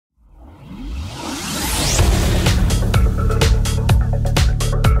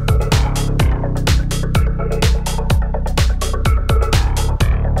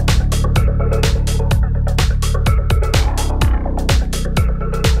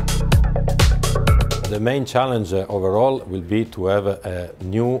The main challenge overall will be to have a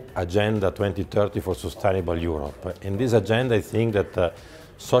new Agenda 2030 for Sustainable Europe. In this agenda, I think that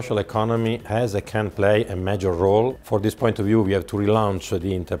social economy has and can play a major role. For this point of view, we have to relaunch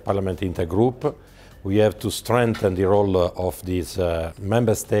the Interparliamentary Intergroup. We have to strengthen the role of this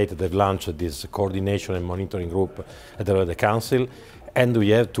member state that have launched this coordination and monitoring group at the level of the Council. And we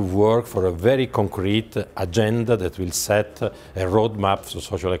have to work for a very concrete agenda that will set a roadmap for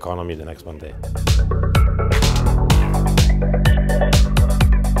social economy in the next mandate.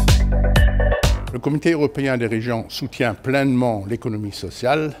 Le Comité européen des régions soutient pleinement l'économie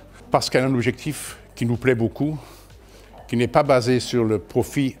sociale parce qu'elle a un objectif qui nous plaît beaucoup, qui n'est pas basé sur le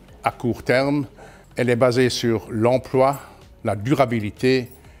profit à court terme, elle est basée sur l'emploi, la durabilité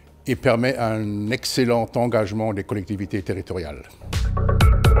et permet un excellent engagement des collectivités territoriales.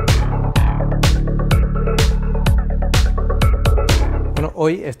 Bueno,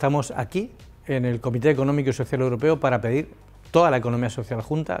 hoy estamos aquí en el Comité Económico y Social Europeo para pedir toda la economía social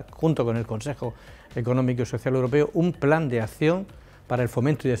junto con el Consejo Económico y Social Europeo, un plan de acción para el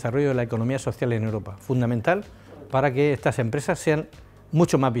fomento y desarrollo de la economía social en Europa, fundamental para que estas empresas sean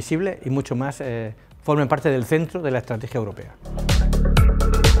mucho más visibles y mucho más formen parte del centro de la estrategia europea.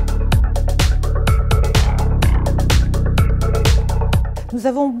 Nous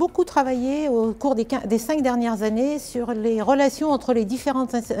avons beaucoup travaillé au cours des 5 dernières années sur les relations entre les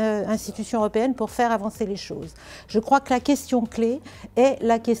différentes institutions européennes pour faire avancer les choses. Je crois que la question clé est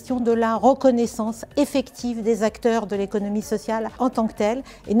la question de la reconnaissance effective des acteurs de l'économie sociale en tant que tels,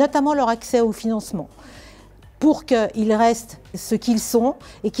 et notamment leur accès au financement, pour qu'ils restent ce qu'ils sont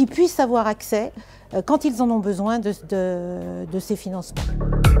et qu'ils puissent avoir accès, quand ils en ont besoin, de ces financements.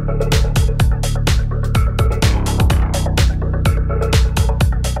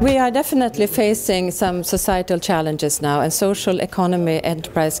 We are definitely facing some societal challenges now, and social economy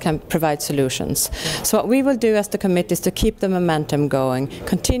enterprise can provide solutions. So what we will do as the committee is to keep the momentum going,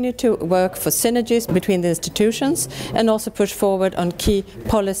 continue to work for synergies between the institutions, and also push forward on key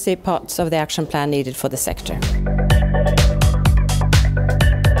policy parts of the action plan needed for the sector.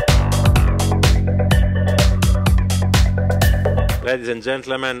 Ladies and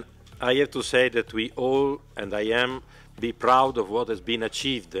gentlemen, I have to say that we all, and I am, be proud of what has been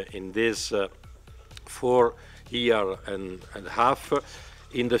achieved in this 4 years and a half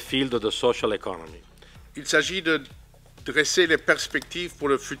in the field of the social economy. Il s'agit de dresser les perspectives pour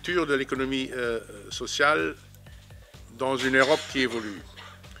le futur de l'économie sociale dans une Europe qui évolue.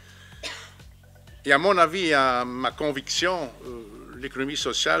 Et à mon avis, à ma conviction, l'économie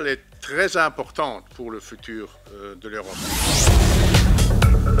sociale est très importante pour le futur de l'Europe.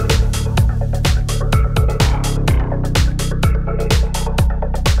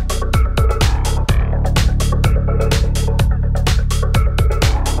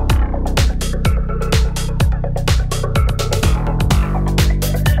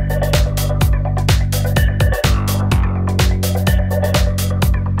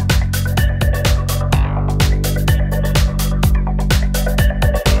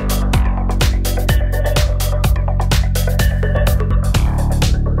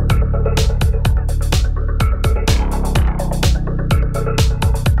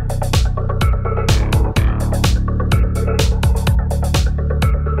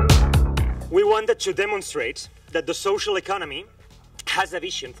 To demonstrate that the social economy has a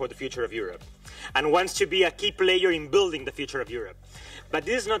vision for the future of Europe and wants to be a key player in building the future of Europe. But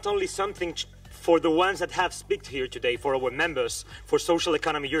this is not only something for the ones that have spoken here today, for our members, for Social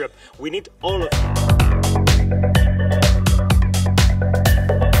Economy Europe. We need all of them.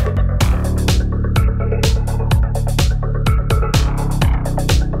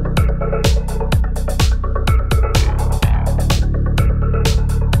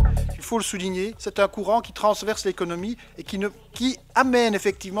 Il faut le souligner, c'est un courant qui transverse l'économie et qui amène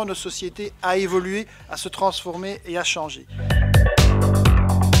effectivement nos sociétés à évoluer, à se transformer et à changer.